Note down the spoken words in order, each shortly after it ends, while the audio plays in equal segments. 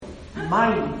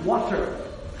mighty water.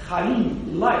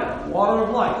 Chaim, life, water of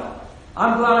life.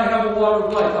 I'm glad I have the water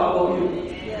of life. How about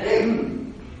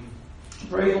you?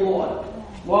 Praise the Lord.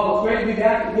 Well, it's great to be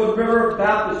back at Wood River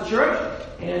Baptist Church,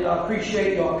 and I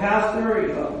appreciate your pastor.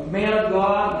 He's a man of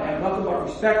God. I have nothing but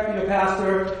respect for your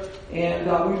pastor, and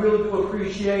we really do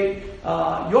appreciate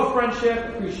your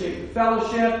friendship, appreciate your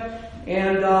fellowship,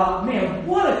 and man,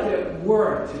 what if it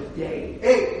were today?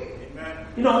 Amen.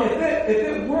 You know, if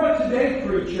it were today,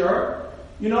 preacher,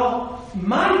 you know,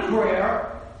 my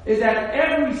prayer is that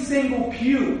every single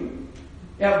pew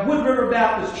at Wood River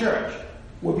Baptist Church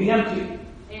would be empty.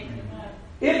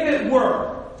 If it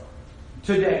were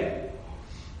today.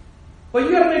 But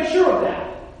you got to make sure of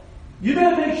that. You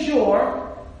got to make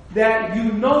sure that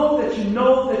you know that you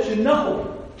know that you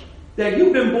know that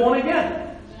you've been born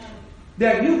again.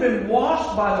 That you've been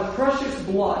washed by the precious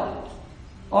blood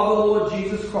of the Lord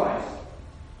Jesus Christ.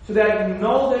 So that you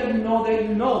know that you know that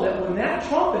you know that when that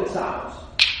trumpet sounds,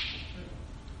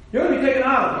 you're going to be taken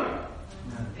out of here.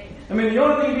 I mean, the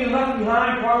only thing being left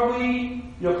behind probably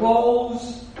your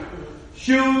clothes,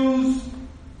 shoes,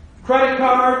 credit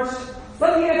cards.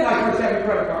 Let the Antichrist have your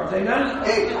credit cards, amen?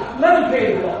 Let him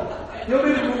pay the bill. He'll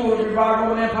be the ruler of your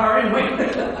Roman Empire anyway.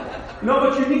 No,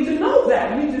 but you need to know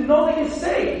that. You need to know that you're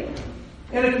saved.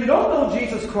 And if you don't know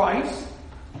Jesus Christ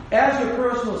as your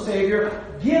personal Savior,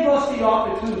 give us the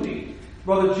opportunity,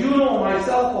 Brother Juno or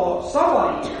myself or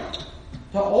somebody here,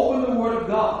 to open the Word of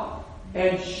God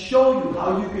and show you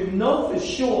how you can know for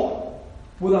sure,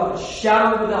 without a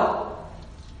shadow of a doubt,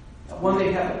 that one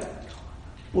day heaven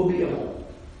will be your home.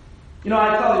 You know,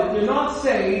 I tell you, if you're not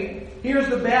saved, here's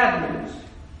the bad news.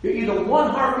 You're either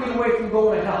one heartbeat away from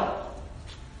going to hell,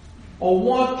 or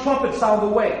one trumpet sound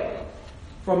away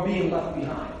from being left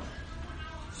behind.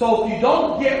 So if you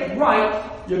don't get right,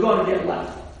 you're going to get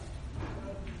left.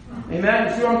 Amen?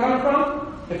 You see where I'm coming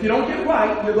from? If you don't get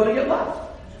right, you're going to get left.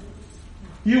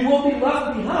 You will be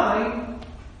left behind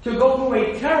to go through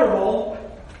a terrible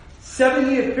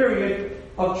 7-year period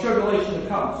of tribulation to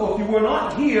come. So if you were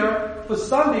not here for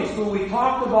Sunday school, we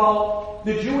talked about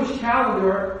the Jewish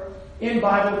calendar in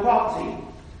Bible prophecy.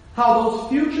 How those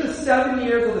future 7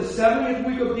 years of the 70th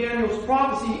week of Daniel's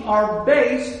prophecy are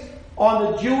based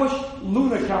on the Jewish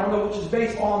lunar calendar, which is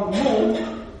based on the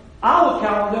moon. Our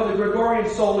calendar, the Gregorian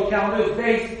solar calendar, is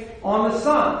based on the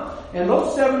sun. And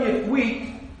those 70th weeks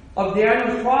of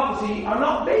Daniel's prophecy are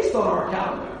not based on our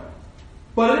calendar,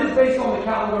 but it is based on the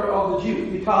calendar of the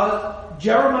Jews, because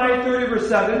Jeremiah 30 verse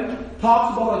 7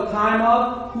 talks about a time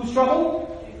of whose trouble?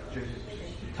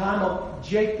 Time of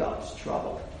Jacob's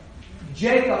trouble.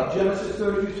 Jacob, Genesis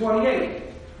 32:28.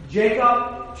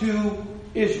 Jacob to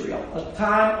Israel, a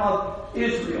time of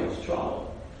Israel's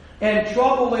trouble. And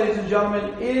trouble, ladies and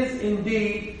gentlemen, is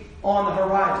indeed on the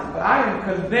horizon. But I am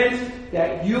convinced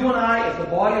that you and I, as the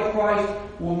body of Christ,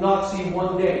 will not see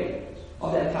one day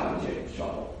of that time of Jacob's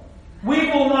trouble. We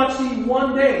will not see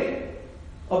one day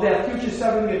of that future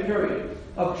 7-year period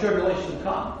of tribulation to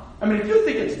come. I mean, if you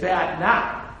think it's bad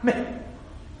now, man,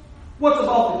 what's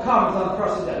about to come is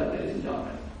unprecedented, ladies and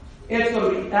gentlemen. It's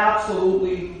going to be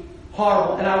absolutely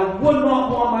horrible. And I would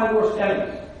not want my worst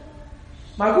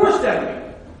enemy,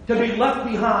 to be left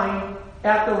behind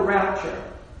at the rapture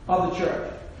of the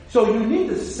church. So you need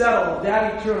to settle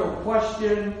that eternal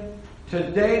question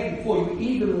today before you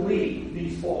even leave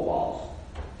these four walls.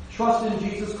 Trust in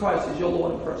Jesus Christ as your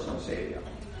Lord and personal Savior.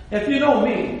 If you know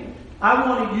me, I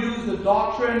want to use the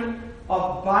doctrine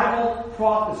of Bible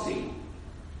prophecy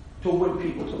to win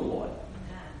people to the Lord.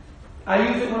 I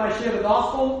use it when I share the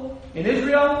gospel in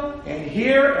Israel and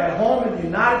here at home in the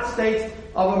United States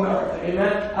of America.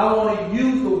 Amen. I want to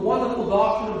use the wonderful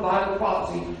doctrine of Bible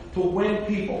prophecy to win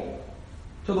people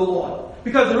to the Lord.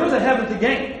 Because there is a heaven to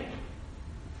gain,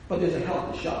 but there's a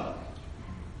hell to shun.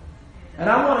 And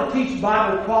I want to teach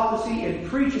Bible prophecy and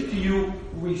preach it to you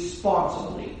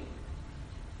responsibly.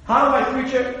 How do I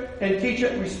preach it and teach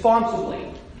it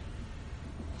responsibly?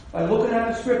 By looking at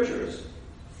the scriptures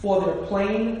for their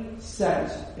plain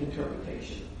sense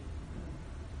interpretation.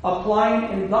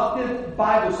 Applying inductive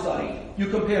Bible study. You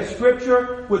compare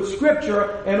scripture with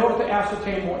scripture in order to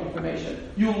ascertain more information.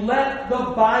 You let the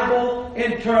Bible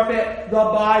interpret the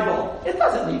Bible. It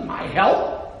doesn't need my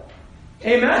help.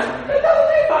 Amen? It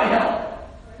doesn't need my help.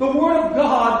 The Word of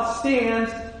God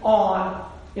stands on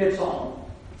its own.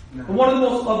 And one of the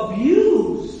most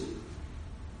abused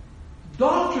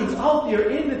doctrines out there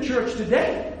in the church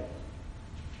today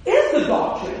is the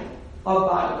doctrine of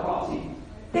Bible prophecy.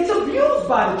 It's abused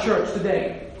by the church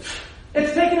today.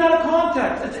 It's taken out of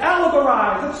context. It's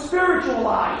allegorized. It's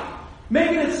spiritualized.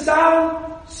 Making it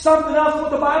sound something else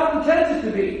what the Bible intends it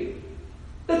to be.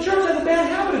 The church has a bad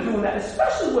habit of doing doing that,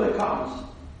 especially when it comes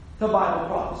to Bible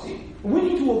prophecy. We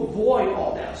need to avoid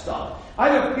all that stuff. I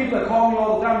have people that call me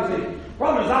all the time and say,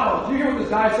 Brother Zalo, do you hear what this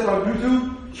guy said on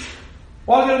YouTube?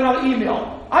 Well, I'll get another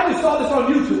email. I just saw this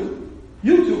on YouTube.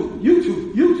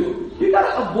 YouTube. You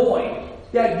gotta avoid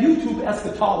that YouTube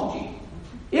eschatology.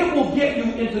 It will get you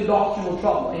into doctrinal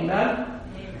trouble. Amen?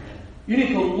 You need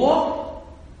to look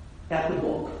at the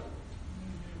book.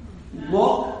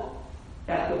 Look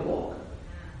at the book.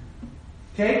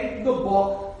 Take the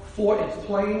book for its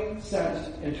plain sense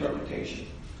interpretation.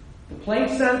 The plain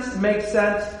sense makes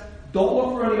sense. Don't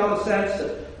look for any other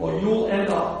sense, or you'll end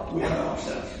up with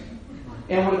nonsense.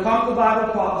 And when it comes to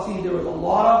Bible prophecy, there is a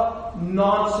lot of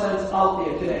nonsense out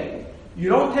there today. You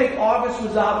don't take August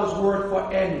Rosato's word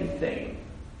for anything.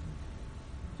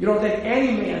 You don't take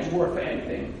any man's word for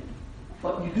anything.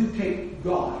 But you do take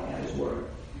God at His word.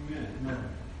 Amen.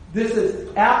 This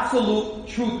is absolute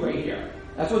truth right here.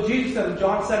 That's what Jesus said in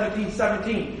John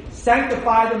 17:17.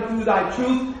 Sanctify them through thy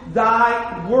truth.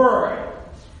 Thy word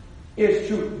is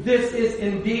truth. This is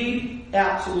indeed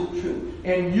absolute truth.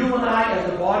 And you and I,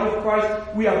 as the body of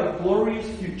Christ, we have a glorious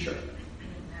future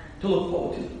to look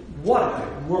forward to. What if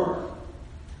it were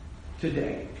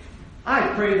today? I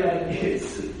pray that it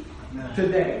is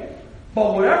today.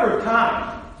 But whatever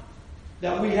time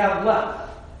that we have left,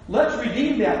 let's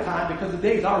redeem that time, because the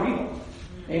days are evil.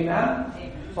 Amen?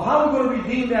 So how are we going to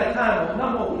redeem that time? Well,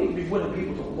 number one, we need to be winning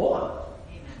people to the Lord.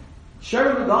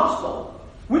 Sharing the gospel.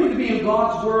 We need to be in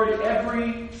God's word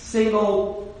every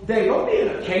single day. Don't be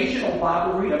an occasional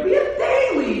Bible reader. Be a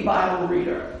daily Bible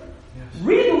reader. Yes.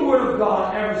 Read the word of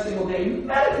God every single day.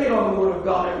 Meditate on the word of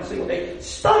God every single day.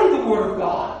 Study the word of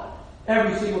God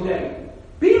every single day.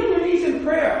 Be on your knees in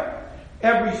prayer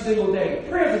every single day.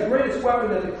 Prayer is the greatest weapon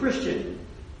that a Christian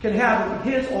can have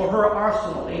in his or her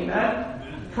arsenal.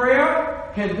 Amen?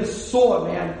 Prayer can, this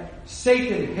sword, man.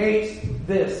 Satan hates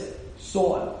this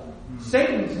sword.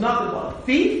 Satan is nothing but a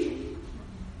thief.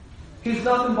 He's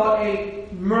nothing but a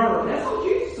murderer. That's how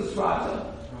Jesus describes him.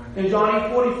 In John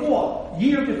 8:44,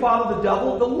 ye of your father the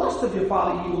devil, the lust of your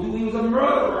father you will do. He was a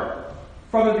murderer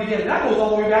from the beginning. That goes all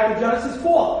the way back to Genesis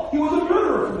 4. He was a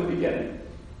murderer from the beginning.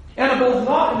 And abides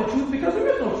not in the truth, because there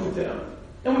is no truth in him.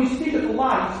 And when he speaketh a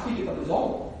lie, he speaketh of his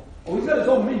own. Oh, he's got his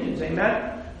own minions,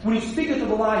 amen? When he speaketh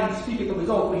of a lie, he speaketh of his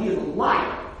own, but he is a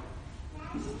liar.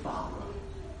 He's a father.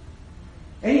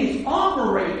 And he's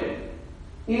operated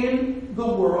in the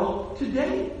world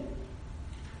today.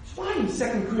 That's why in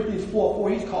 2 Corinthians 4:4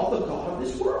 he's called the God of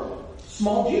this world.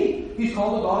 Small g. He's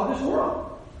called the God of this world.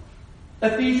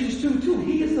 Ephesians 2:2.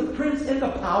 He is the prince and the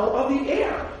power of the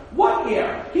air. What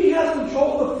air? He has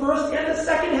control of the first and the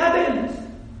second heavens.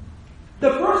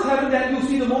 The first heaven that you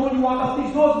see the moment you walk out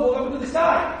these doors and look up into the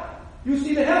sky. You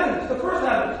see the heavens, the first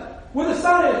heavens. Where the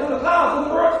sun is, where the clouds, where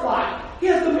the birds fly. He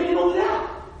has dominion over that.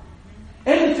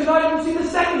 And tonight you see the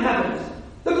second heavens,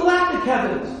 the galactic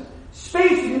heavens,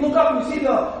 space, and you look up and you see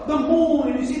the moon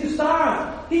and you see the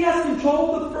stars. He has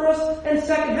control of the first and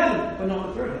second heaven, but not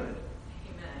the third heaven.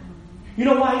 Amen. You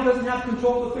know why he doesn't have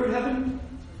control of the third heaven?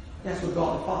 That's what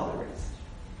God the Father is.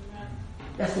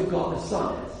 That's what God the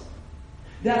Son is.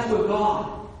 That's what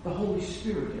God the Holy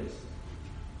Spirit is.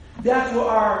 That's what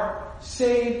our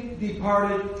saved,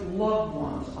 departed loved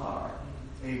ones are.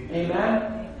 Amen?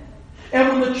 Amen?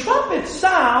 And when the trumpet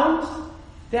sounds,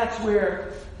 that's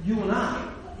where you and I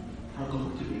are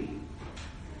going to be.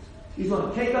 He's going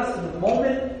to take us in the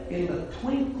moment, in the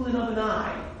twinkling of an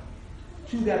eye,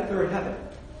 to that third heaven.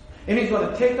 And he's going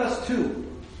to take us to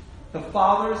the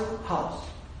Father's house.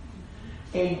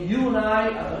 And you and I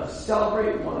are going to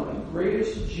celebrate one of the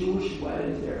greatest Jewish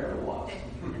weddings there ever was.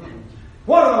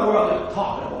 What in the world are you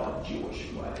talking about, a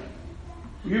Jewish wedding?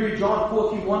 You read John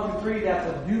 14:1-3, that's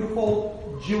a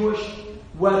beautiful Jewish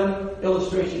wedding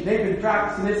illustration. They've been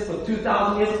practicing this for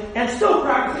 2,000 years and still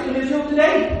practicing in Israel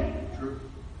today. True.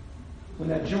 When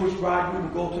that Jewish bridegroom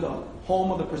would go to the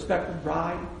home of the prospective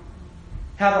bride,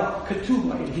 have a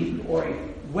ketubah in Hebrew, or a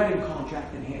wedding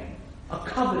contract in hand. A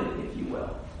covenant, if you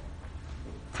will.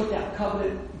 Put that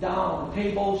covenant down on the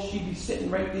table. She'd be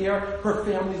sitting right there. Her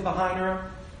family's behind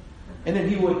her. And then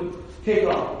he would take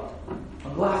a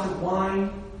glass of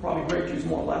wine, probably grape juice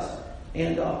more or less,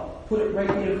 and put it right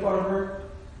there in front of her.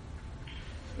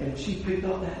 And if she picked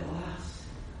up that glass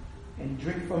and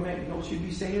drink from it, you know what she'd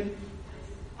be saying?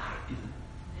 I do.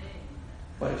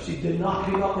 But if she did not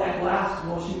pick up that glass, you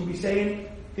know what she would be saying?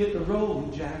 Hit the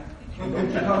road, Jack.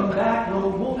 Don't you come back no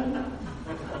more.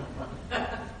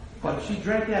 But if she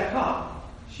drank that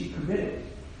cup, she committed.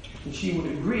 And she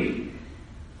would agree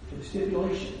to the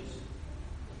stipulations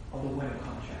of the wedding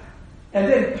contract.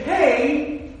 And then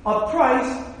pay a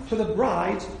price to the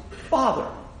bride's father.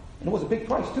 And it was a big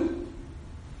price too.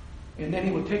 And then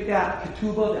he would take that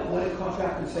ketubah, that wedding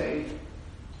contract, and say,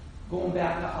 going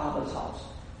back to Abba's house,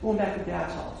 going back to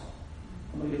Dad's house,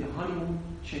 I'm going to get the honeymoon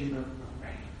chamber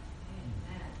ready.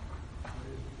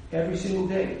 Every single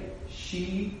day,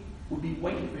 she would be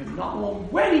waiting for him, not knowing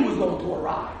when he was going to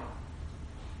arrive.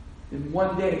 And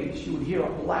one day, she would hear a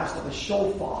blast of a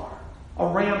shofar, a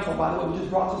ram's horn, by the way. We just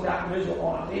brought some back from Israel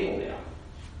on a table there.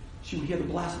 She would hear the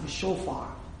blast of a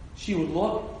shofar. She would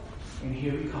look, and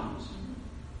here he comes.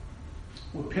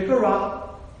 We'll pick her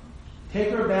up,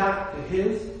 take her back to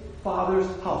his father's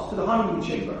house, to the honeymoon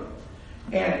chamber.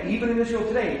 And even in Israel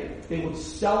today, they would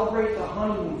celebrate the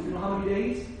honeymoon for you know how many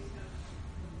days?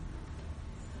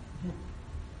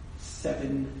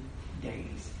 7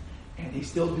 days. And they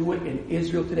still do it in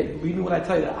Israel today. Believe me when I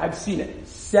tell you that. I've seen it.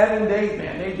 7 days,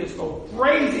 man. They just go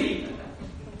crazy.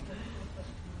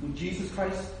 When Jesus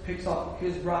Christ picks up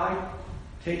his bride,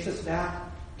 takes us back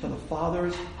to the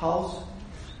Father's house,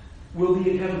 we'll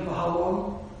be in heaven for how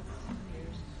long?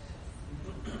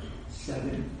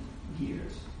 7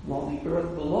 years. While the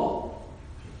earth below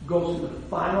goes through the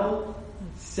final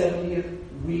 70th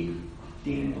week of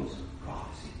Daniel's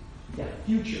prophecy. That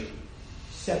future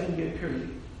 7-year period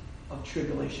of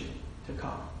tribulation to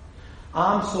come.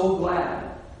 I'm so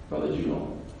glad, Brother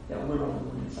Juno, that we're on the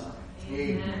winning side.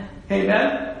 Amen.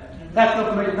 Amen? That's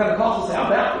not to make a Pentecostal say, I'm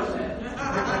Baptist, man.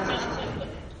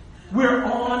 We're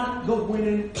on the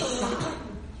winning side.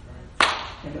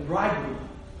 And the bridegroom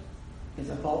is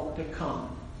about to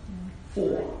come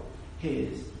for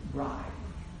his bride.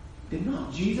 Did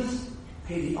not Jesus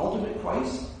pay the ultimate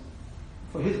price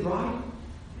for his bride?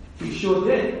 He sure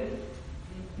did.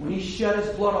 When he shed his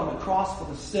blood on the cross for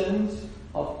the sins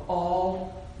of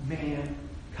all mankind.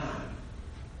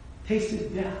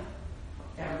 Tasted death for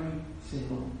every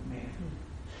single man.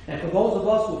 And for those of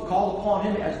us who have called upon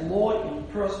him as Lord and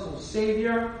personal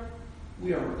Savior,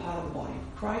 we are a part of the body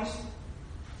of Christ.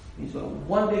 He's going to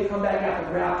one day come back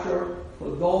after rapture for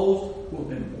those who have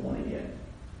been born again.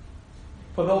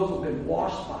 For those who have been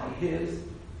washed by his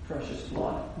precious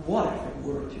blood. What if it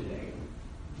were today?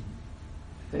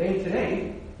 If it ain't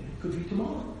today, it could be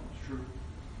tomorrow. It's true.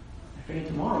 If it ain't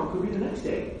tomorrow, it could be the next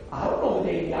day. I don't know the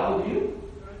day and the hour, do you?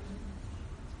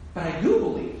 But I do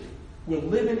believe we're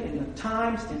living in the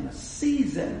times, in the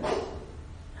season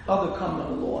of the coming of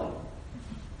the Lord.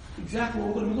 Exactly what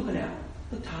we're going to be looking at.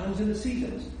 The times and the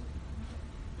seasons.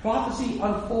 Prophecy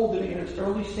unfolded in its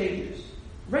early stages,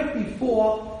 right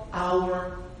before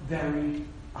our very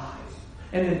eyes.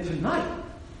 And then tonight,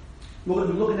 we're going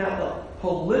to be looking at the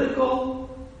political,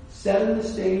 setting the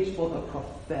stage for the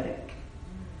prophetic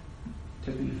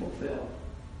to be fulfilled.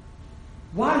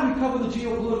 Why do we cover the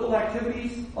geopolitical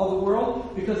activities of the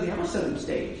world? Because they are setting the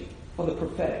stage for the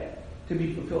prophetic to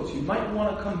be fulfilled. So you might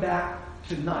want to come back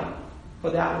tonight for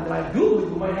that one. And I do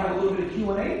believe we might have a little bit of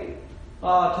Q&A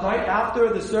tonight after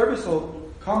the service.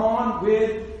 So come on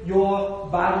with your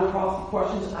Bible prophecy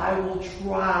questions. I will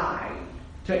try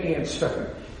to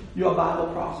answer your Bible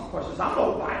prophecy questions. I'm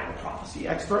no Bible prophecy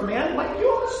expert, man. Like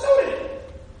you, I'm a student.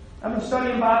 I've been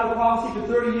studying Bible prophecy for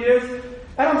 30 years,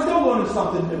 and I'm still learning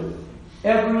something new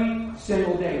every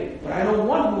single day. But I know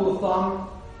one rule of thumb: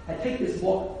 I take this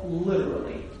book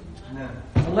literally. Amen.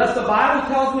 Unless the Bible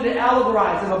tells me to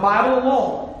allegorize, and the Bible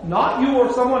alone, not you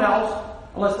or someone else,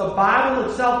 unless the Bible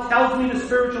itself tells me to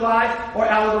spiritualize or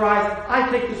allegorize, I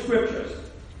take the scriptures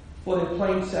for their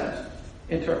plain sense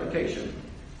interpretation.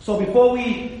 So before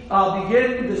we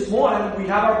begin this morning, we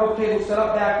have our book table set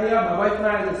up back there. My wife and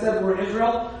I, as I said, were in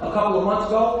Israel a couple of months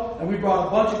ago, and we brought a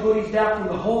bunch of goodies back from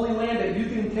the Holy Land that you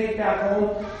can take back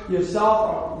home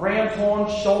yourself. Ram's horn,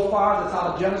 shofars, that's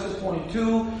out of Genesis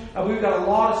 22. And we've got a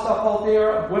lot of stuff out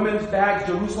there, women's bags,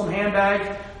 Jerusalem handbags.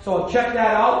 So check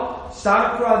that out. Sign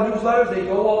up for our newsletters. They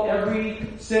go out every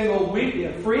single week.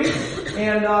 They're free.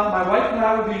 And my wife and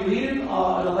I will be leading an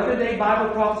 11-day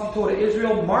Bible prophecy tour to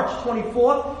Israel, March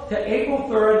 24th to April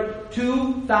 3rd,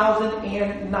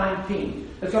 2019.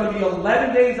 It's going to be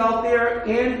 11 days out there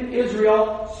in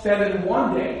Israel, spending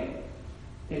 1 day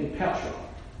in Petra,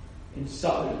 in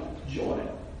southern Jordan.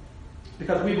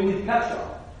 Because we believe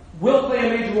Petra will play a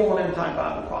major role in end-time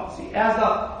Bible prophecy as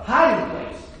a hiding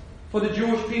place for the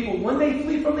Jewish people when they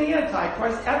flee from the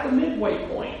Antichrist at the midway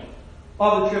point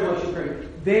of the tribulation period.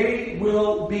 They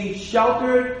will be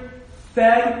sheltered,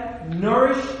 fed,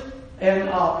 nourished, and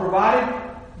provided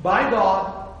by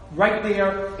God right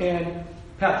there in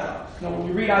Petra. Now when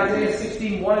we read Isaiah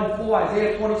 16, 1 and 4,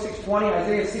 Isaiah 26, 20,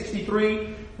 Isaiah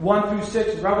 63, 1 through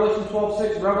 6, Revelation 12,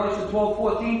 6, Revelation 12,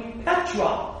 14,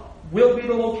 Petra will be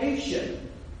the location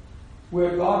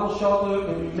where God will shelter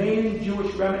the remaining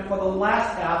Jewish remnant for the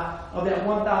last half of that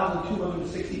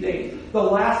 1,260 days. The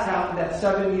last half of that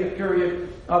 7-year period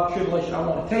of tribulation. I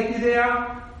want to take you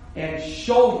there and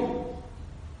show you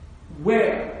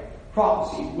where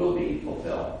prophecy will be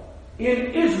fulfilled.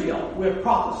 In Israel, where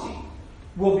prophecy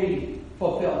will be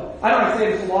fulfilled. I know I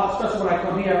say this a lot, especially when I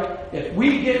come here. If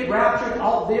we get raptured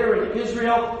out there in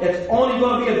Israel, it's only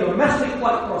going to be a domestic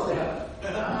flight for us to heaven.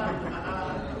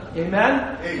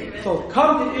 Amen? Amen? So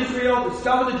come to Israel,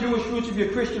 discover the Jewish roots of your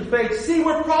Christian faith, see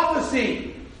where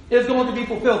prophecy is going to be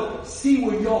fulfilled. See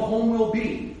where your home will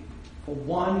be for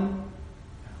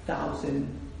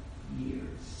 1,000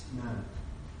 years. Amen.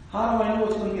 How do I know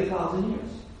it's going to be 1,000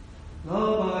 years? The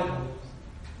Bible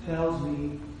tells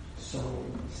me so.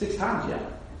 6 times yet.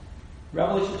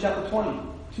 Revelation chapter 20,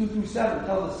 2 through 7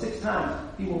 tells us 6 times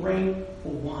he will reign for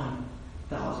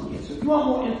 1,000 years. So if you want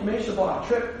more information about our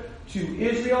trip to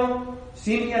Israel,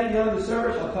 see me at the end of the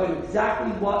service. I'll tell you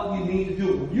exactly what you need to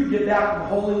do. When you get back from the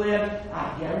Holy Land,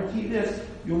 I guarantee this,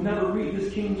 you'll never read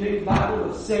this King James Bible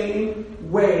the same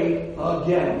way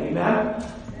again. Amen?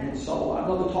 And so I'd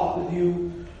love to talk with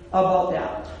you about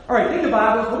that. All right, take the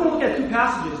Bibles. We're going to look at 2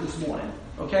 passages this morning.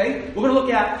 Okay? We're going to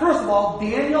look at, first of all,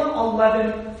 Daniel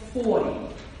 11:40.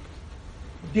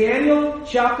 Daniel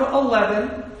chapter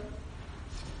 11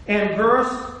 and verse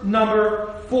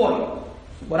number 40.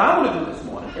 What I want to do this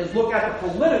morning is look at the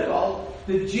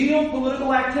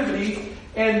geopolitical activities,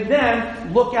 and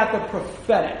then look at the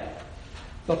prophetic.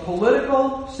 The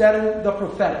political setting, the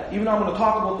prophetic. Even though I'm going to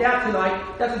talk about that tonight,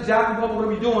 that's exactly what we're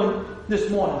going to be doing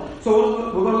this morning.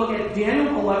 So we're going to look at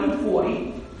Daniel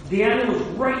 11:40. Daniel was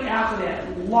right after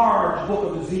that large book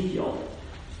of Ezekiel.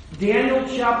 Daniel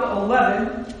chapter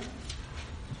 11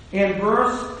 and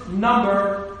verse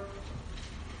number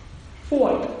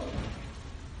 40.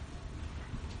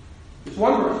 It's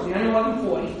one verse, Daniel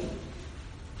 11:40.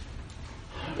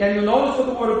 And you'll notice what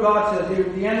the Word of God says here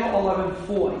in Daniel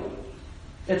 11:40.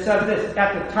 It says this: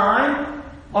 at the time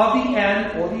of the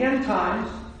end, or the end times,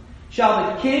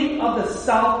 shall the king of the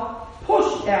south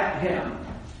push at him,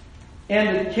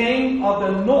 and the king of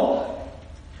the north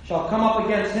shall come up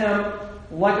against him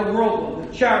like a whirlwind,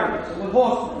 with chariots, and with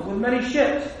horsemen, and with many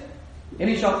ships. And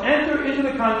he shall enter into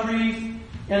the countries,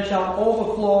 and shall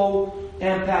overflow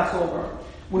and pass over.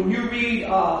 When you read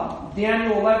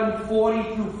Daniel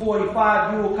 11:40 through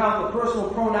 45, you will count the personal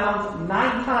pronouns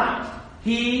 9 times.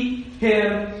 He,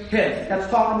 him, his. That's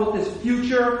talking about this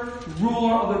future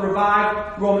ruler of the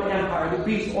revived Roman Empire, the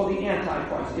beast or the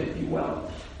Antichrist, if you will.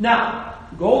 Now,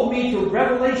 go with me to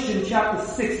Revelation chapter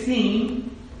 16.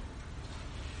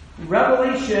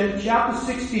 Revelation chapter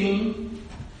 16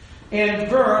 and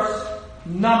verse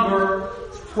number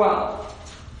 12.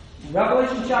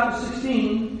 Revelation chapter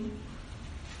 16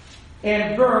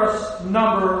 and verse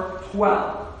number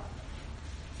 12.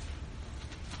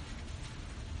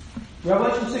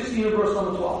 Revelation 16 and verse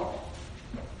number 12.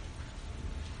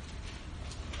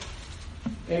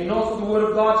 And you notice what the Word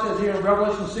of God says here in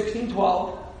Revelation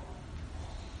 16:12.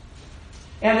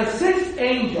 And the 6th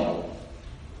angel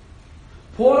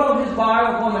poured out his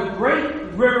vial upon the great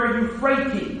river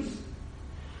Euphrates,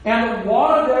 and the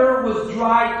water there was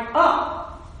dried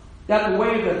up, that the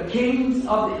way of the kings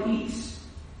of the east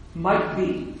might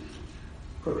be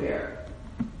prepared.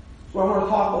 So I want to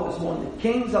talk about this morning: the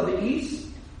kings of the east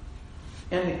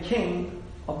and the king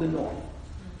of the north.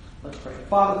 Let's pray.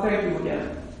 Father, thank you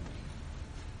again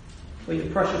for your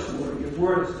precious word. Your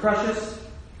word is precious.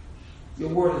 Your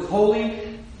word is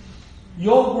holy.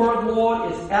 Your word,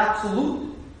 Lord, is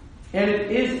absolute. And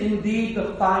it is indeed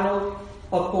the final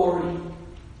authority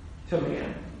to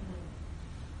man.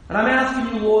 And I'm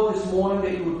asking you, Lord, this morning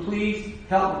that you would please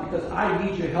help me, because I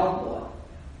need your help, Lord.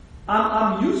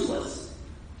 I'm useless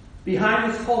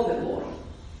behind this pulpit, Lord.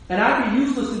 And I'd be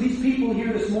useless to these people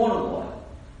here this morning, Lord,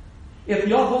 if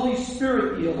your Holy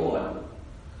Spirit, dear Lord,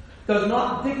 does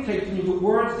not dictate to me the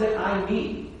words that I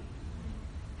need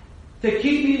to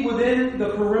keep me within the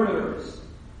perimeters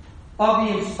of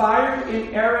the inspired,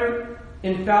 inerrant,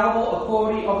 infallible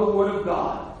authority of the Word of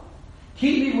God.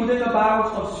 Keep me within the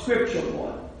bounds of Scripture,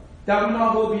 Lord, that we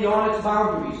not go beyond its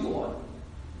boundaries, Lord.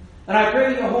 And I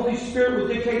pray that your Holy Spirit will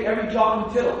dictate every jot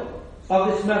and tittle of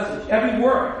this message, every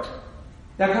word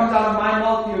that comes out of my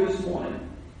mouth here this morning.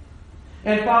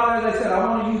 And Father, as I said, I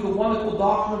want to use the wonderful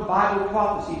doctrine of Bible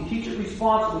prophecy to teach it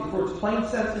responsibly for its plain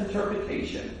sense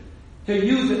interpretation, to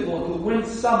use it, Lord, to win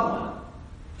someone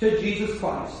to Jesus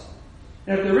Christ.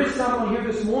 And if there is someone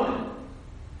here this morning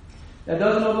that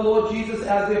doesn't know the Lord Jesus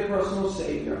as their personal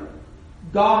Savior,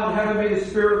 God in heaven, may the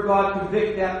Spirit of God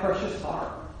convict that precious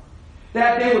heart,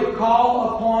 that they would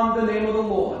call upon the name of the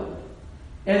Lord,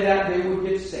 and that they would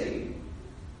get saved.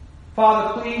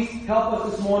 Father, please help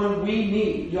us this morning. We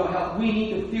need your help. We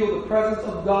need to feel the presence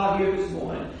of God here this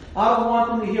morning. I don't want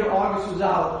them to hear August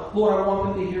Rosado. Lord, I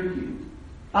want them to hear you.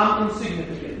 I'm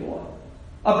insignificant, Lord.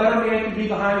 A better man can be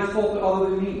behind his pulpit other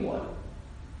than me, Lord.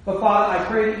 But Father, I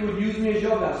pray that you would use me as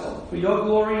your vessel for your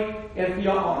glory and for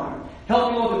your honor.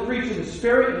 Help me, Lord, to preach in the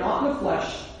Spirit and not in the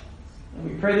flesh. And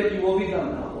we pray that you will be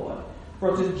done now, Lord. For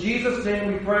it's in Jesus'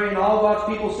 name we pray, and all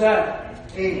God's people said,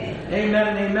 Amen. Amen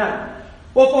and amen.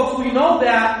 Well, folks, we know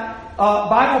that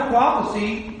Bible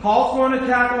prophecy calls for an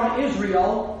attack on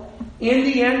Israel in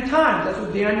the end times. That's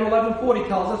what Daniel 11:40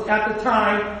 tells us, at the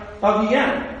time of the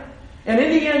end. And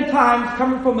in the end times,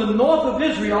 coming from the north of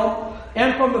Israel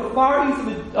and from the far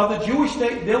east of the Jewish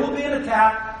state, there will be an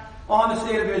attack on the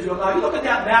state of Israel. Now, you look at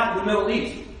that map of the Middle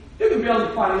East, you can barely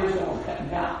find Israel on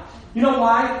that map. You know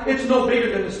why? It's no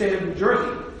bigger than the state of New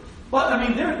Jersey. But, I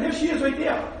mean, there she is right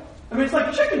there. I mean, it's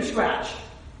like chicken scratch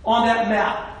on that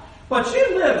map. But she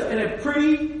lives in a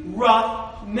pretty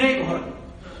rough neighborhood.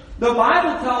 The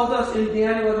Bible tells us in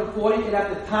Daniel 11:40 that at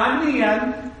the time of the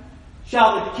end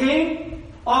shall the king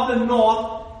of the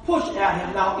north push at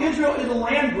him. Now, Israel is a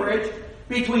land bridge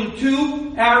between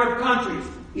two Arab countries,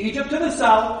 Egypt to the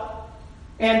south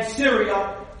and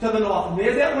Syria to the north. And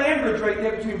there's that land bridge right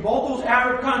there between both those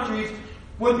Arab countries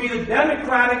would be the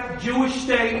democratic Jewish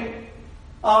state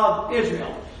of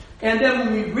Israel. And then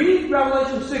when we read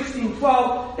Revelation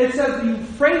 16:12, it says the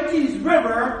Euphrates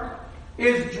River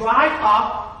is dried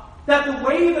up, that the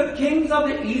way of the kings of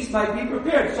the east might be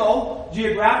prepared. So,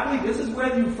 geographically, this is where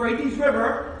the Euphrates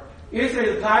River is,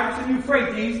 the Tigris and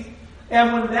Euphrates.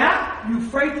 And when that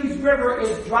Euphrates River is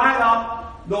dried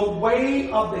up, the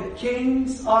way of the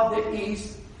kings of the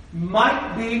east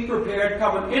might be prepared,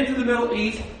 coming into the Middle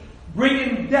East,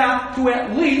 bringing death to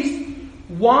at least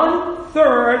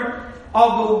 1/3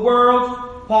 of the world's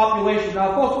population.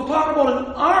 Now, folks, we're talking about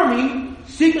an army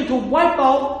seeking to wipe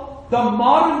out the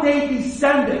modern-day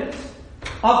descendants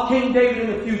of King David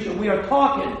in the future. We are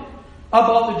talking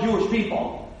about the Jewish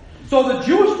people. So the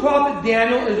Jewish prophet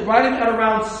Daniel is writing at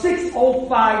around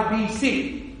 605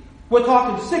 BC. We're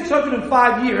talking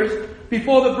 605 years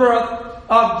before the birth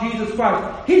of Jesus Christ.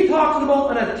 He talks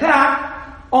about an attack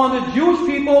on the Jewish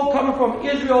people coming from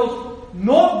Israel's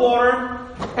north border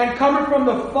and coming from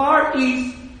the far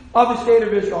east of the state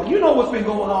of Israel. You know what's been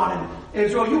going on in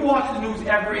Israel. You watch the news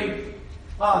every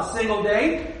single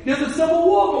day. There's a civil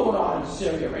war going on in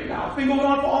Syria right now. It's been going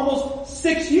on for almost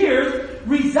 6 years,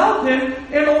 resulting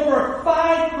in over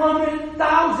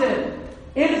 500,000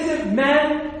 innocent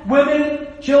men, women,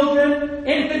 children,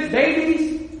 infants,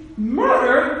 babies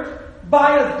murdered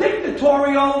by a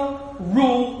dictatorial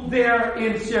rule there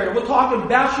in Syria. We're talking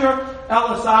Bashar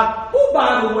al-Assad, who,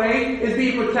 by the way, is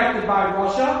being protected by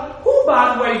Russia, who,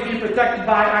 by the way, is being protected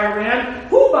by Iran,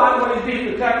 who, by the way, is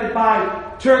being protected by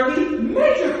Turkey.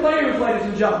 Major players, ladies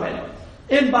and gentlemen,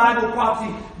 in Bible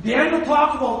prophecy. Daniel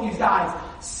talks about these guys.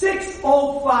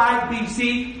 605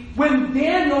 BC, when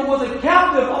Daniel was a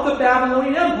captive of the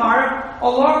Babylonian Empire,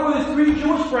 along with his 3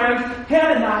 Jewish friends,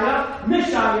 Hananiah,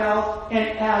 Mishael,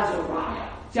 and Azariah.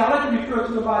 See, I like to refer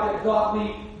to them by their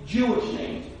godly Jewish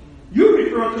names. You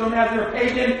refer to them as their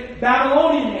pagan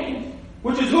Babylonian names,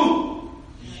 which is who?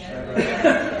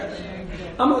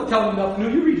 I'm going to tell you nothing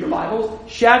new. You read your Bibles.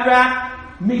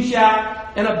 Shadrach, Meshach,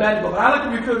 and Abednego. But I like to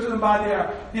refer to them by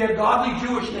their godly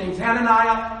Jewish names,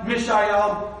 Hananiah,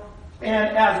 Mishael,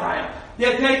 and Azariah.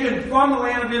 They're taken from the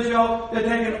land of Israel. They're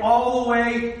taken all the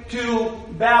way to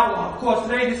Babylon. Of course,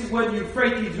 today this is where the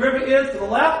Euphrates River is, to the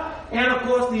left, and of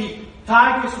course the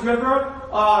Tigris River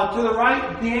to the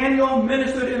right. Daniel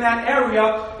ministered in that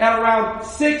area at around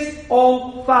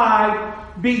 605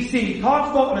 BC. He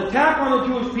talks about an attack on the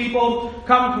Jewish people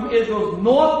coming from Israel's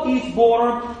northeast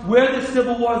border, where the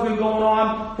civil war has been going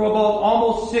on for about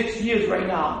almost 6 years right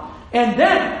now. And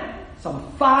then, some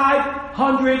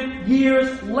 500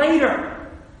 years later,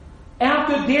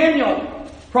 after Daniel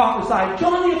prophesied,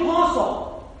 John the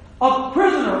Apostle, a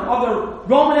prisoner of the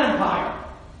Roman Empire,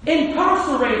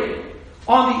 incarcerated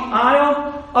on the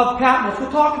Isle of Patmos.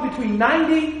 We're talking between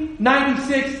 90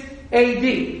 96 AD.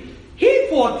 He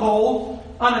foretold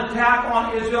an attack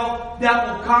on Israel that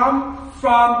will come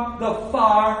from the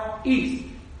far east.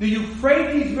 The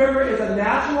Euphrates River is a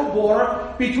natural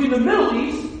border between the Middle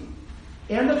East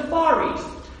and the Far East.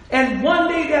 And one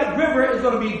day that river is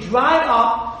going to be dried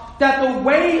up, that the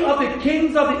way of the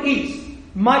kings of the East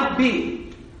might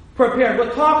be prepared.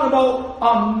 We're talking about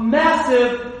a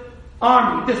massive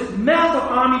army. This massive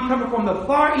army coming from the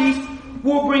Far East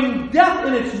will bring death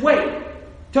in its wake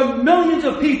to millions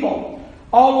of people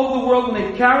all over the world when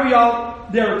they carry out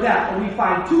their attack. And we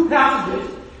find two passages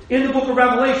in the book of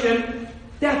Revelation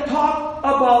that talk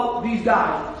about these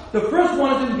guys. The first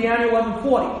one is in Daniel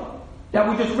 11:40 that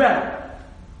we just read.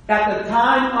 At the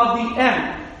time of the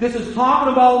end. This is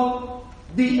talking about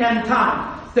the end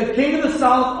time. The king of the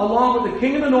south, along with the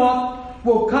king of the north,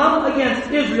 will come against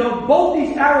Israel. Both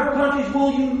these Arab countries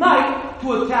will unite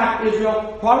to attack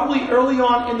Israel, probably early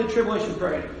on in the tribulation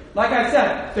period. Like I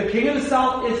said, the king of the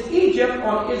south is Egypt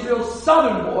on Israel's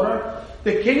southern border.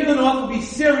 The king of the north will be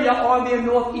Syria on their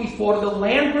northeast border. The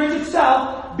land bridge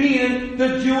itself being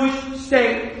the Jewish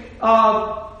state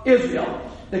of Israel.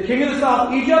 The king of the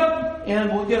south, Egypt,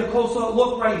 and we'll get a closer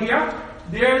look right here.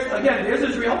 There's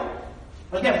Israel.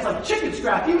 Again, it's like chicken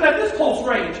scratch. Even at this close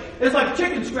range, it's like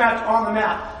chicken scratch on the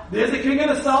map. There's the king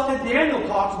of the south that Daniel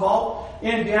talks about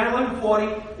in Daniel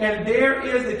 11:40, and there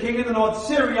is the king of the north,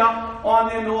 Syria, on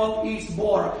their northeast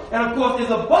border. And of course, there's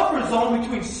a buffer zone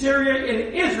between Syria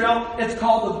and Israel. It's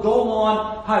called the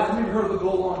Golan Heights. Have you ever heard of the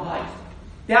Golan Heights?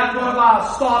 That's one of our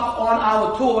stops on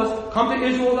our tours. Come to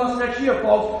Israel with us next year,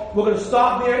 folks. We're going to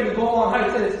stop there in the Golan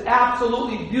Heights. It is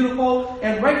absolutely beautiful.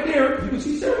 And right there, you can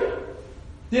see Syria.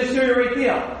 There's Syria right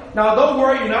there. Now, don't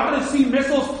worry. You're not going to see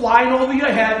missiles flying over your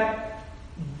head.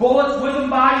 Bullets whizzing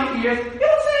by your ears. You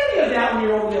don't see any of that when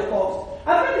you're over there, folks.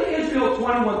 I've been to Israel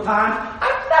 21 times.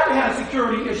 I've never had a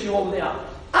security issue over there.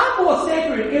 I'm more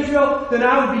safer in Israel than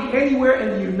I would be anywhere in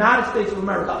the United States of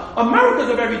America. America's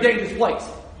a very dangerous place.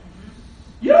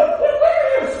 You know, when do you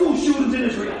hear of school shootings in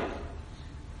Israel?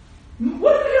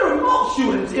 When do you hear of mall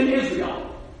shootings in Israel?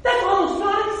 That's almost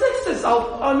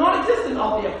non-existent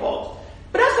out there, folks.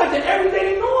 But that's like the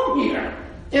everyday norm here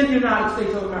in the United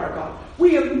States of America.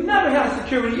 We have never had a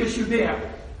security issue there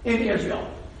in Israel.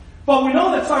 But we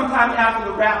know that sometime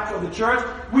after the rapture of the church,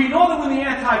 we know that when the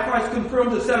Antichrist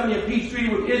confirms the 7-year peace treaty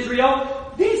with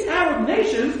Israel, these Arab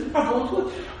nations are going to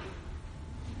attack.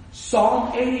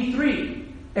 Psalm 83.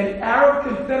 An Arab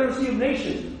confederacy of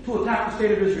nations to attack the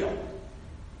state of Israel.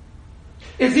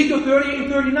 Ezekiel 38 and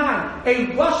 39, a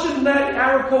Russian-led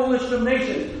Arab coalition of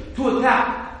nations to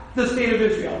attack the state of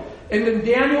Israel. And then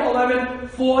Daniel 11,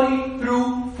 40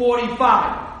 through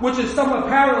 45, which is somewhat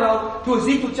parallel to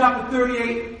Ezekiel chapter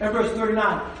 38 and verse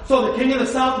 39. So the king of the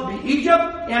south will be Egypt,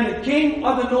 and the king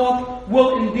of the north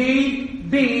will indeed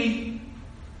be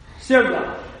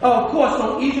Syria. Of course,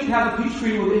 so Egypt has a peace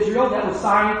treaty with Israel that was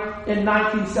signed in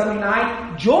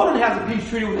 1979. Jordan has a peace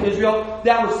treaty with Israel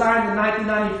that was signed in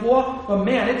 1994. But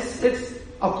man, it's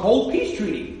a cold peace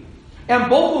treaty. And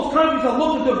both those countries are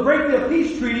looking to break their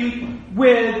peace treaty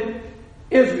with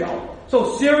Israel.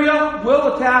 So Syria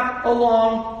will attack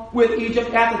along with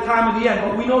Egypt at the time of the end.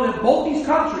 But we know that both these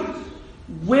countries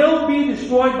will be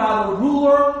destroyed by the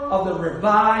ruler of the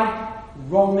revived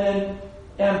Roman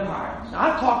Empire.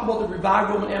 Now, I've talked about the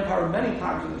revived Roman Empire many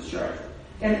times in this church.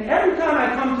 And every time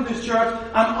I come to this church,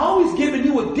 I'm always giving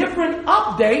you a different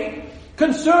update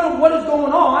concerning what is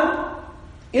going on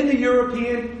in the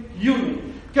European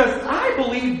Union. Because I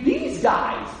believe these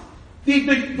guys, the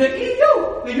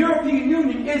EU, the European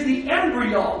Union, is the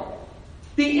embryo,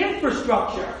 the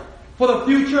infrastructure for the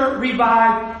future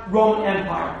revived Roman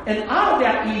Empire. And out of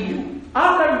that EU,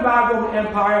 out of that revived Roman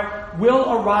Empire,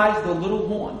 will arise the little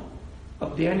horn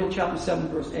of Daniel chapter 7,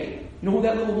 verse 8. You know who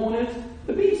that little horn is?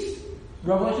 The beast.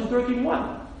 Revelation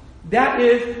 13:1. That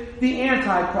is the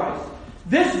Antichrist.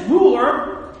 This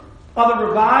ruler of the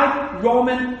revived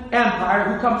Roman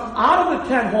Empire who comes out of the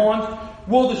 10 horns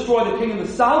will destroy the king of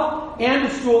the south and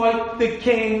destroy the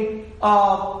king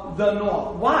of the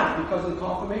north. Why? Because of the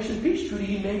confirmation peace treaty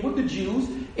he made with the Jews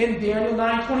in Daniel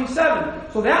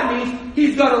 9:27. So that means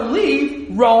he's got to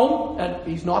leave Rome, and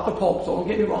he's not the Pope, so don't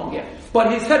get me wrong here.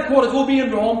 But his headquarters will be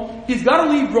in Rome. He's got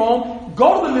to leave Rome,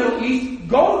 go to the Middle East,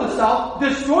 go to the south,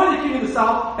 destroy the king of the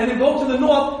south, and then go to the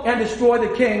north and destroy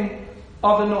the king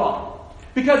of the north.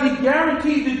 Because he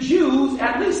guaranteed the Jews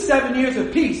at least 7 years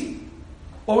of peace.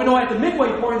 Well, we know at the midway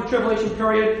point of the tribulation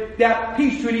period, that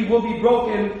peace treaty will be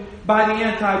broken by the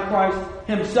Antichrist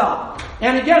himself.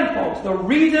 And again, folks, the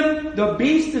reason the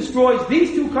beast destroys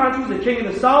these two countries, the king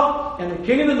of the south and the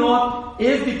king of the north,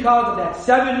 is because of that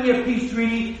 7-year peace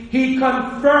treaty he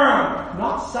confirmed,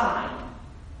 not signed.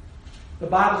 The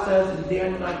Bible says in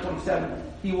Daniel 9:27,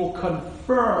 he will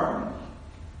confirm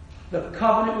the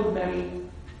covenant with many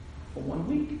for 1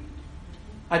 week.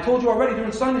 I told you already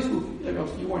during Sunday school,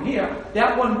 you weren't here,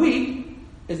 that 1 week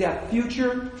is that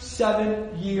future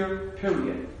 7-year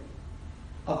period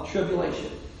of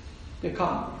tribulation to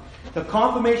come. The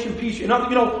confirmation peace.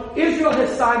 Israel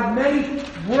has signed many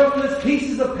worthless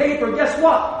pieces of paper. Guess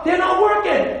what? They're not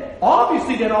working.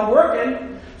 Obviously they're not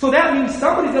working. So that means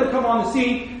somebody's going to come on the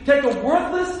scene, take a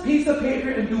worthless piece of paper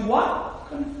and do what?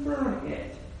 confirm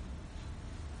it.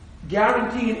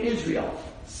 Guaranteeing Israel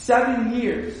 7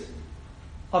 years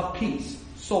of peace,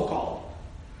 so-called.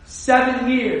 7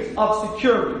 years of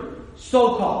security,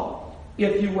 so-called,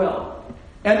 if you will.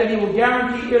 And that he will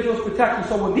guarantee Israel's protection.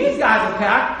 So when these guys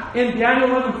attack, in Daniel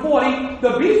 11:40,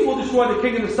 the beast will destroy the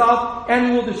king of the south, and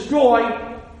he will destroy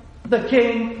the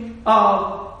king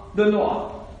of the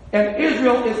north. And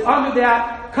Israel is under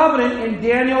that covenant in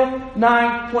Daniel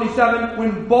 9:27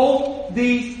 when both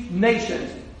these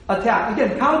nations attack.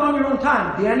 Again, count it on your own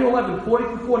time. Daniel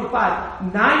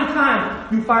 11:40-45. 9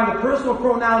 times you find the personal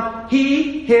pronoun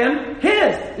he, him,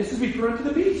 his. This is referring to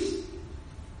the beast.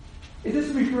 This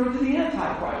is referring to the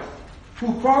Antichrist,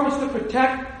 who promised to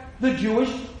protect the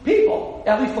Jewish people,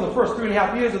 at least for the first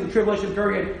 3.5 years of the tribulation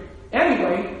period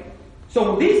anyway. So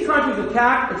when these countries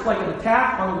attack, it's like an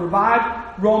attack on the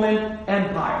revived Roman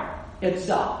Empire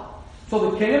itself. So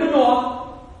the king of the north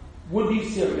would be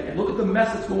Syria. And look at the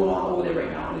mess that's going on over there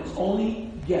right now, and it's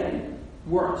only getting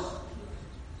worse.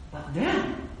 But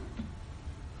then,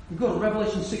 we go to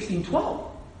Revelation 16:12.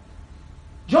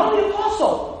 John the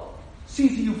Apostle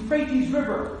sees the Euphrates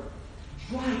River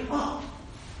dry up.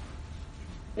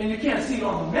 And you can't see it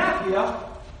on the map here,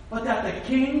 but that the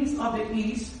kings of the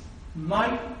east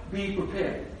might be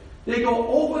prepared. They go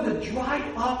over the dried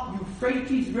up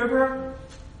Euphrates River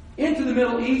into the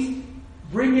Middle East,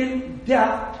 bringing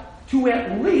death to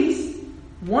at least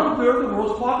 1/3 of the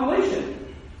world's population.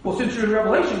 Well, since you're in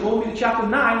Revelation, go with me to chapter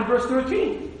 9, verse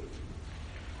 13.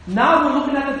 Now we're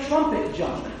looking at the trumpet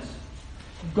judgments.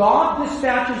 God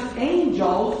dispatches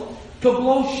angels to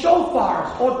blow shofars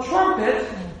or trumpets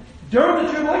during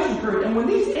the tribulation period. And when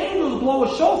these angels blow a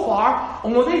shofar,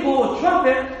 or when they blow a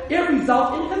trumpet, it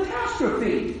results in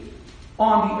catastrophe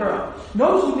on the earth.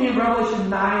 Notice with me in Revelation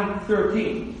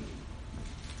 9:13.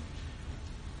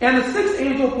 And the sixth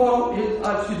angel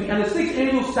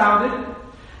sounded,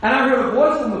 and I heard a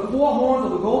voice from the 4 horns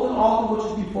of the golden altar which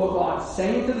is before God,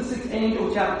 saying to the 6th angel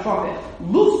which had the trumpet,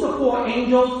 loose the 4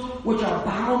 angels which are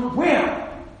bound where?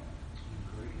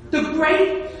 The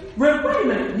great river. Wait a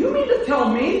minute, you mean to tell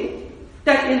me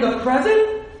that in the present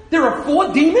there are 4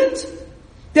 demons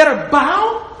that are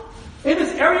bound in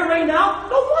this area right now?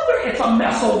 No wonder it's a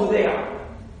mess over there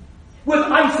with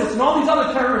ISIS and all these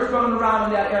other terrorists running around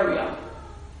in that area.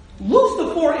 Loose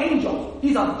the 4 angels.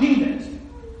 These are demons.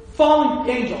 Fallen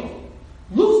angels.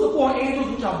 Loose the 4 angels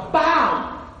which are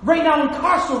bound, right now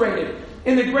incarcerated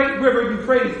in the great river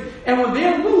Euphrates. And when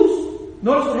they're loose,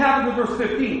 notice what happens in verse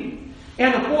 15.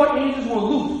 And the 4 angels were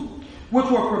loose, which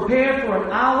were prepared for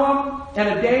an hour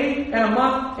and a day and a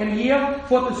month and a year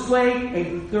for to slay a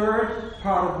 1/3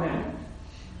 part of men.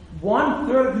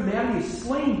 1/3 of humanity is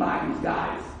slain by these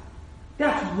guys.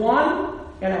 That's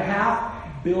 1.5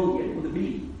 billion with a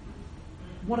B.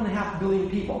 1.5 billion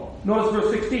people. Notice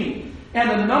verse 16. And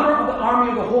the number of the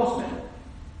army of the horsemen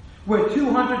were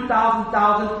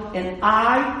 200,000, and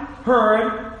I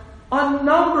heard a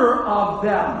number of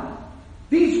them.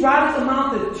 These riders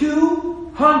amounted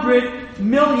to 200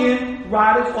 million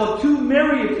riders, or 2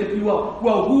 myriads, if you will.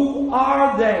 Well, who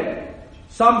are they?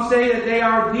 Some say that they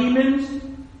are demons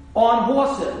on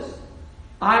horses.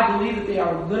 I believe that they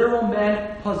are literal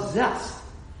men possessed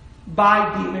by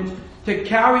demons to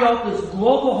carry out this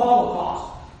global holocaust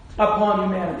upon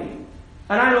humanity.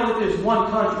 And I know that there's one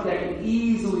country that can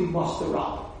easily muster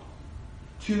up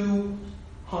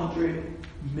 200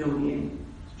 million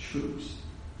troops.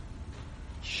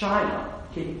 China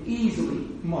can easily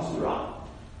muster up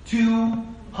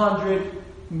 200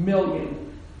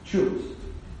 million troops.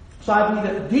 So I believe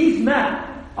that these men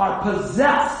are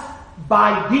possessed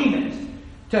by demons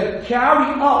to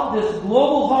carry out this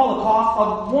global holocaust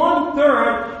of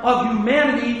 1/3 of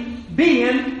humanity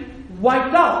being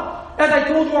wiped out. As I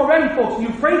told you already, folks, the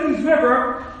Euphrates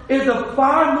River is the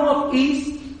far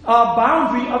northeast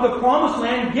boundary of the promised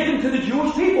land given to the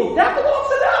Jewish people. That belongs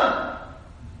to them.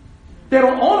 They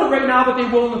don't own it right now, but they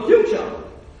will in the future.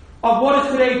 Of what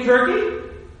is today Turkey,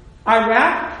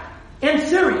 Iraq, and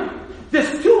Syria.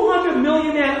 This 200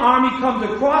 million man army comes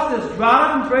across this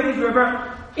dry Euphrates River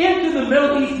into the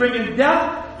Middle East, bringing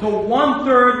death to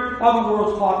 1/3 of the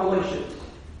world's population.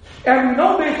 And we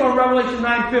know based on Revelation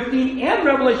 9:15 and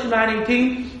Revelation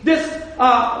 9:18, this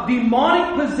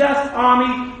demonic possessed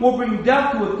army will bring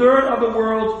death to 1/3 of the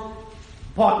world's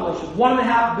population.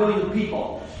 1.5 billion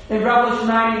people. In Revelation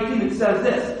 9:18 it says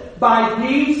this, by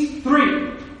these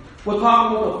 3, we're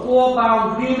talking about the 4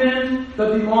 bound demons, the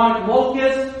demonic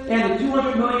locust, and the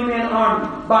 200 million man army.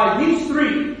 By these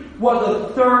 3 was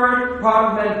 1/3 part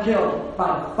of men killed by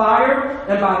the fire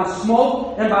and by the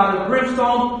smoke and by the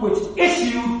brimstone which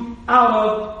issued out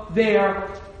of their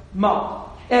mouth.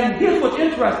 And here's what's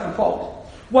interesting, folks.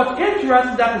 What's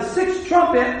interesting is that the sixth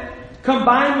trumpet,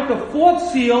 combined with the fourth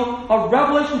seal of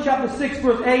Revelation chapter 6,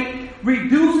 verse 8,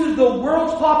 reduces the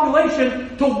world's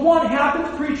population to one-half its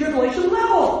pre-tribulation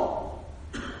level.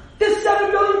 There's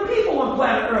 7 billion people on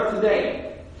planet Earth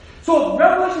today. So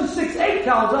Revelation 6:8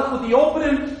 tells us with the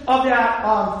opening of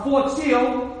that fourth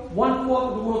seal, 1/4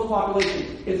 of the world's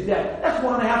population is dead. That's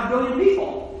 1.5 billion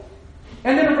people.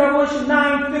 And then in Revelation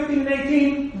 9:15 and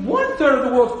 18, 1/3 of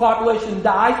the world's population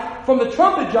dies from the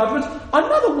trumpet judgments,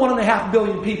 another 1.5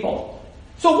 billion people.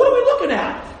 So what are we looking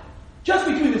at? Just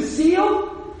between the seal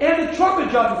and the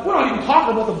trumpet judgments. We're not even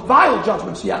talking about the vial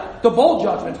judgments yet, the bowl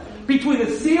judgments. Between the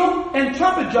seal and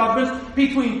trumpet judgments,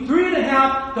 between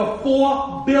 3.5 to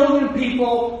 4 billion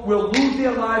people will lose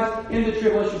their lives in the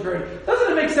tribulation period.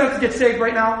 Doesn't it make sense to get saved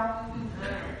right now?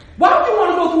 Why don't you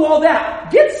want to go through all that?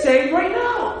 Get saved right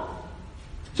now.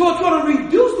 So it's going to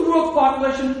reduce the world's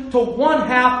population to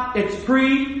 1/2 its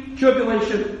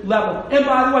pre-tribulation level. And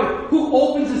by the way, who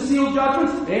opens the seal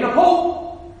judgments? It ain't a pope.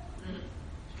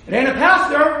 It ain't a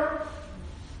pastor.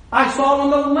 I saw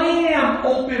when the Lamb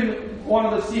opened one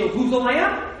of the seals. Who's the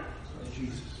Lamb?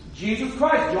 Jesus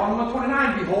Christ. John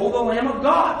 1:29. Behold the Lamb of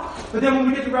God. But then when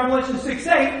we get to Revelation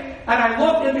 6:8, and I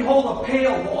looked and behold a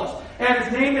pale horse, and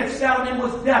his name that sat on him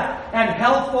was Death, and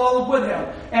hell followed with him,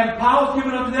 and power was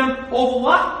given unto them over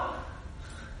what?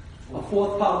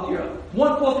 1/4 part of the earth.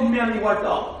 1/4 of humanity wiped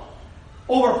out.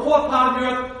 Over 1/4 part of the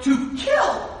earth to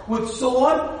kill with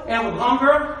sword, and with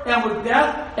hunger, and with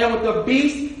death, and with the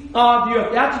beast of the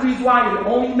earth. That's the reason why it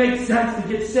only makes sense to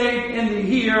get saved in the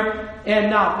here and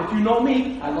now. If you know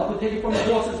me, I love to take it from the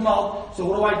horse's mouth. So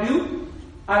what do?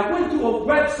 I went to a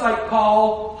website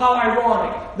called, how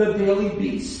ironic, The Daily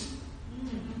Beast.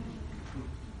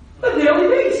 The Daily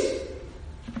Beast.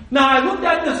 Now I looked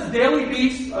at this Daily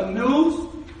Beast, a news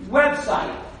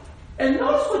website, and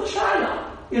notice what China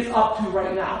is up to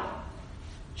right now.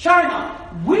 China,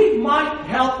 we might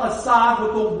help Assad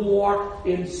with the war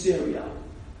in Syria.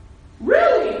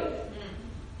 Really?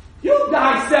 You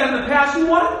guys said in the past you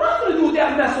wanted nothing to do with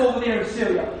that mess over there in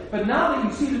Syria. But now that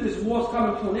you see that this war's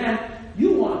coming to an end,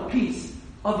 you want a piece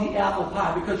of the apple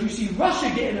pie because you see Russia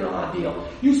getting in on that deal.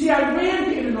 You see Iran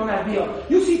getting in on that deal.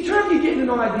 You see Turkey getting in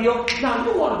on that deal. Now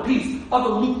you want a piece of the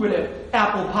lucrative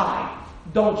apple pie,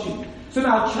 don't you? So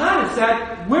now China said,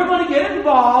 we're going to get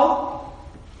involved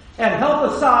and help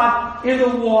Assad in the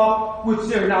war with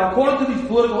Syria. Now according to these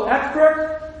political experts,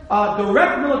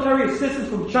 direct military assistance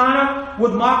from China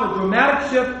would mark a dramatic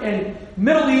shift in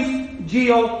Middle East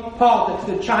geopolitics.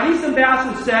 The Chinese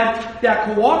ambassador said that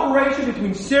cooperation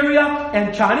between Syria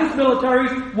and Chinese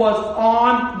militaries was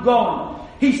ongoing.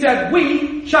 He said,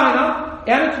 we, China,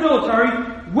 and its military,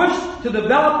 wish to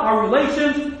develop our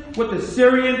relations with the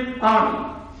Syrian army.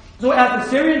 So as the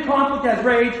Syrian conflict has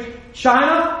raged,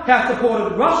 China has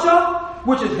supported Russia,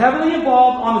 which is heavily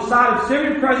involved on the side of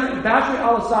Syrian President Bashar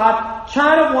al-Assad.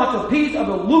 China wants a piece of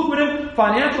the lucrative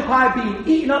financial pie being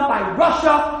eaten up by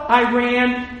Russia,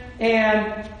 Iran,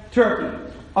 and Turkey.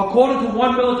 According to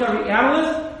one military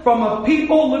analyst from a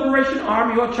People Liberation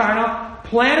Army of China,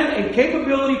 planning and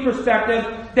capability perspective,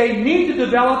 they need to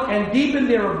develop and deepen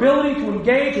their ability to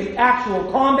engage in actual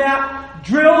combat.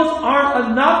 Drills aren't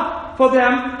enough for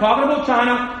them, talking about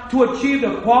China, to achieve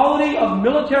the quality of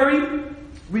military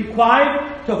required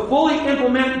to fully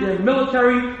implement their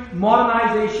military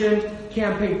modernization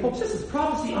campaign. Folks, this is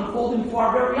prophecy unfolding before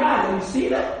our very eyes. Have you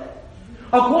seen it?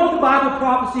 According to Bible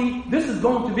prophecy, this is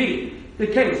going to be the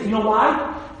case. You know why?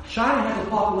 China has a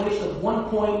population of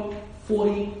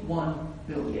 1.41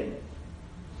 billion.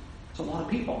 It's a lot of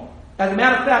people. As a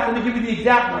matter of fact, let me give you the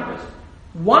exact numbers.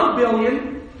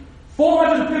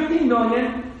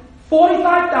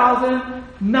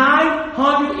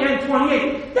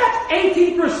 1,450,045,928. That's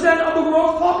 18% of the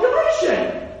world's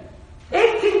population.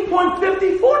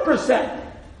 18.54%,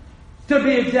 to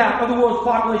be exact, of the world's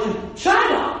population.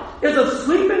 China is a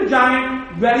sleeping giant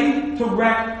ready to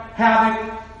wreak havoc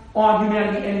on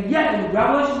humanity. And yet, in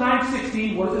Revelation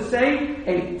 9:16, what does it say?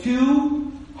 A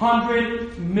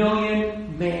 200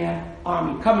 million man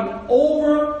army coming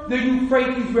over the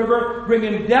Euphrates River,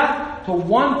 bringing death to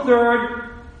 1/3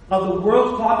 of the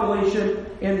world's population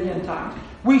in the end times.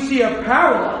 We see a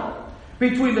parallel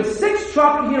between the sixth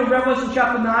trumpet here in Revelation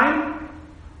chapter 9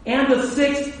 and the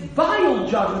sixth vial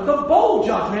judgment, the bowl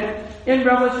judgment in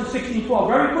Revelation 16:12.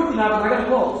 Very quickly now, because I got to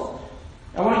close.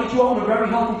 I want to get you all in a very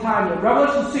healthy time here.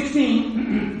 Revelation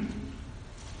 16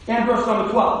 and verse number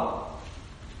 12.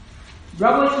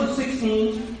 Revelation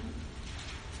 16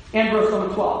 and verse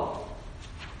number 12.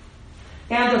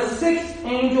 And the sixth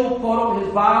angel put out his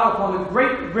vial upon the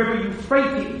great river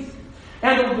Euphrates,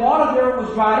 And the water there was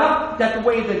dried up, that the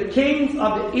way the kings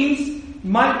of the east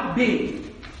might be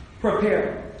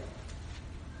prepared.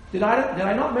 Did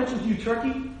I not mention to you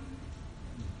Turkey?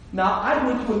 Now, I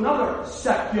went to another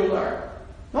secular,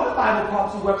 not a Bible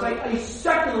prophecy website, a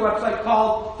secular website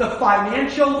called the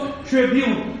Financial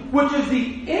Tribune, which is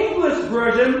the English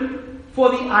version for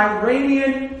the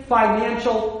Iranian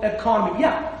financial economy.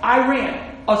 Yeah,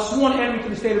 Iran, a sworn enemy to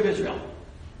the state of Israel.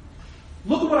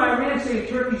 Look at what Iran saying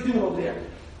Turkey's doing over there.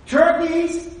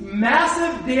 Turkey's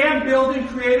massive dam building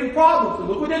created problems. So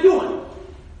look what they're doing.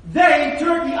 They,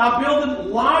 Turkey, are building a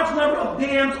large number of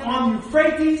dams on the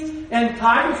Euphrates and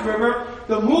Tigris River.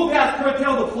 The move has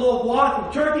curtailed the flow of water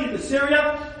from Turkey into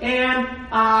Syria and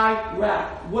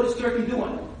Iraq. What is Turkey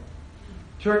doing?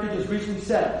 Turkey just recently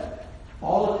said,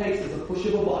 all it takes is a push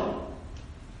of a button,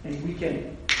 and we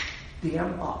can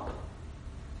dam up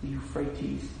the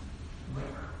Euphrates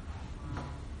River.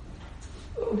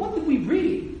 What did we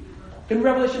read in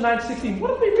Revelation 9:16?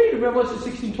 What did we read in Revelation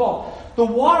 16:12? The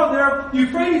water there, the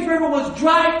Euphrates River, was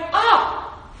dried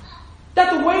up,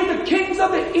 that the way the kings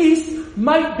of the east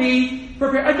might be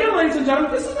prepared. Again, ladies and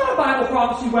gentlemen, this is not a Bible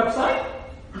prophecy website.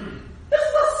 This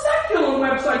is a secular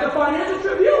website. The Financial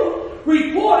Tribune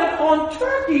reported on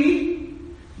Turkey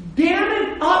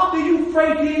damming up the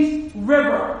Euphrates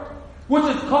River, which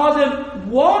is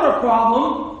causing water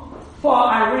problem for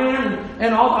Iran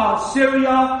and all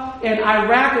Syria and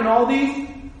Iraq and all these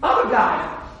other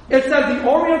guys. It says the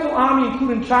Oriental Army,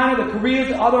 including China, the Koreans,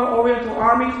 the other Oriental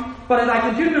armies. But as I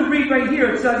continue to read right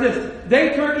here, it says this: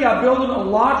 they, Turkey, are building a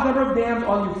large number of dams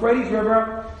on the Euphrates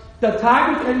River, the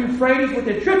Tigris and Euphrates with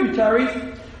their tributaries,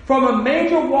 from a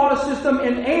major water system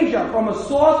in Asia, from a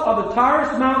source of the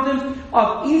Taurus Mountains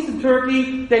of eastern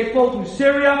Turkey. They flow through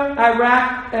Syria,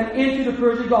 Iraq, and into the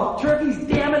Persian Gulf. Turkey's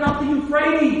damming up the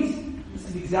Euphrates. This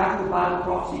is exactly what Bible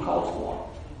prophecy calls for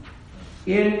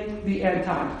in the end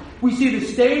times. We see the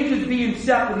stage is being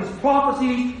set for these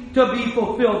prophecies to be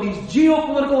fulfilled. These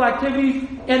geopolitical activities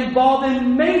involved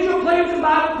in major players in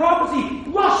Bible prophecy.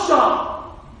 Russia,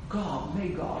 Gog,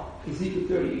 Magog, Ezekiel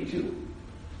 38:2.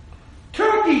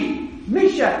 Turkey,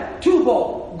 Meshach,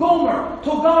 Tubal, Gomer,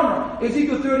 Togarmah,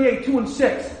 Ezekiel 38:2 and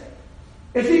 6.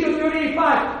 Ezekiel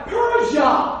 38:5.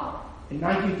 Persia, in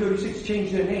 1936,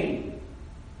 changed their name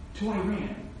to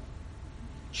Iran.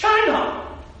 China,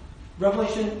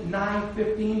 Revelation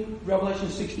 9:15, Revelation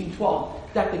 16:12,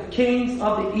 that the kings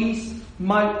of the east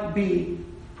might be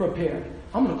prepared.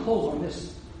 I'm going to close on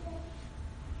this.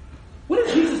 What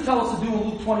did Jesus tell us to do in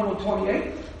Luke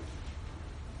 21:28?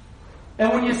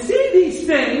 And when you see these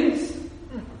things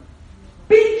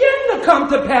begin to come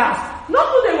to pass,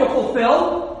 not when they were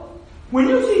fulfilled, when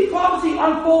you see prophecy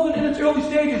unfolding in its early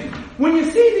stages, when you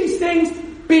see these things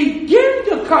begin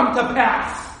to come to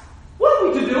pass, what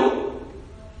are we to do?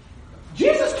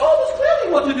 Jesus told us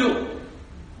clearly what to do.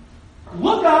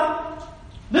 Look up,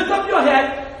 lift up your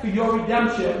head, for your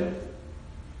redemption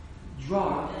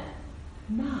draw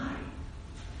nigh.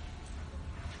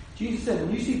 Jesus said,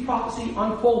 when you see prophecy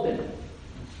unfolding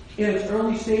in its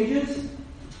early stages,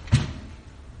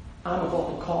 I'm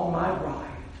about to call my bride.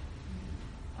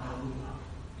 Hallelujah.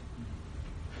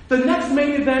 The next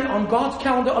main event on God's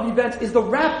calendar of events is the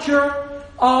rapture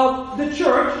of the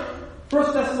church.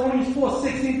 1 Thessalonians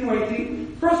 4:16 through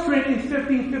 18, 1 Corinthians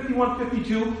 15, 51,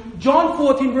 52, John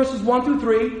 14, verses 1 through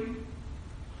 3.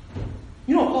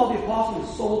 You know, Paul the Apostle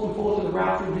was so looking forward to the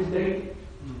rapture in his day.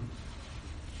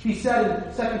 He said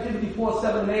in 2 Timothy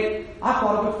 4:7 and 8, I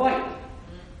fought a good fight.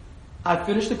 I've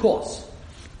finished the course.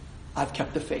 I've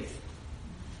kept the faith.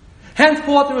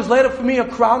 Henceforth there is laid up for me a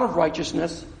crown of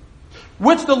righteousness,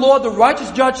 which the Lord, the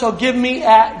righteous judge, shall give me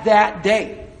at that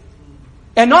day.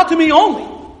 And not to me only,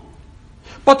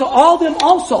 but to all them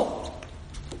also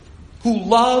who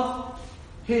love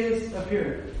his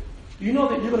appearing. Do you know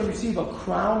that you're going to receive a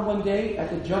crown one day at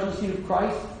the judgment seat of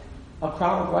Christ? A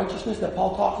crown of righteousness that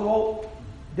Paul talks about?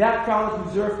 That crown is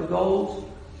reserved for those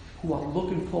who are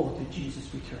looking forward to Jesus'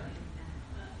 return.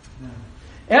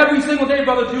 Every single day,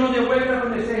 Brother Juno, they're waking up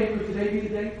and they're saying, could today be the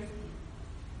day?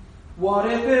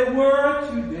 What if it were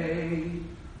today?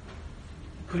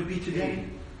 Could it be today?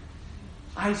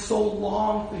 I so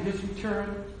long for his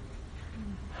return.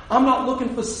 I'm not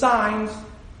looking for signs,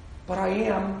 but I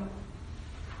am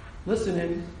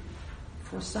listening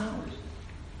for a sound.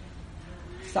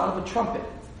 Sound of a trumpet.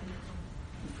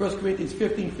 1 Corinthians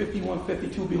 15, 51,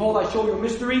 52. Behold, I show you a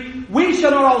mystery. We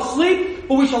shall not all sleep,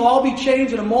 but we shall all be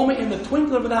changed in a moment, in the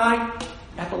twinkling of an eye,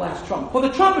 at the last trumpet. For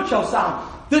the trumpet shall sound.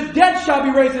 The dead shall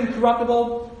be raised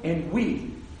incorruptible, and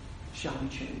we shall be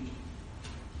changed.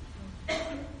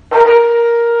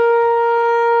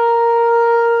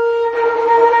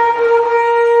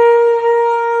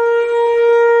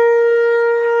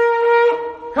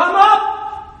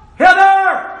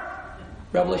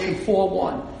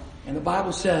 4:1. And the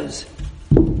Bible says,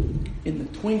 in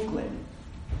the twinkling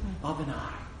of an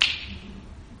eye.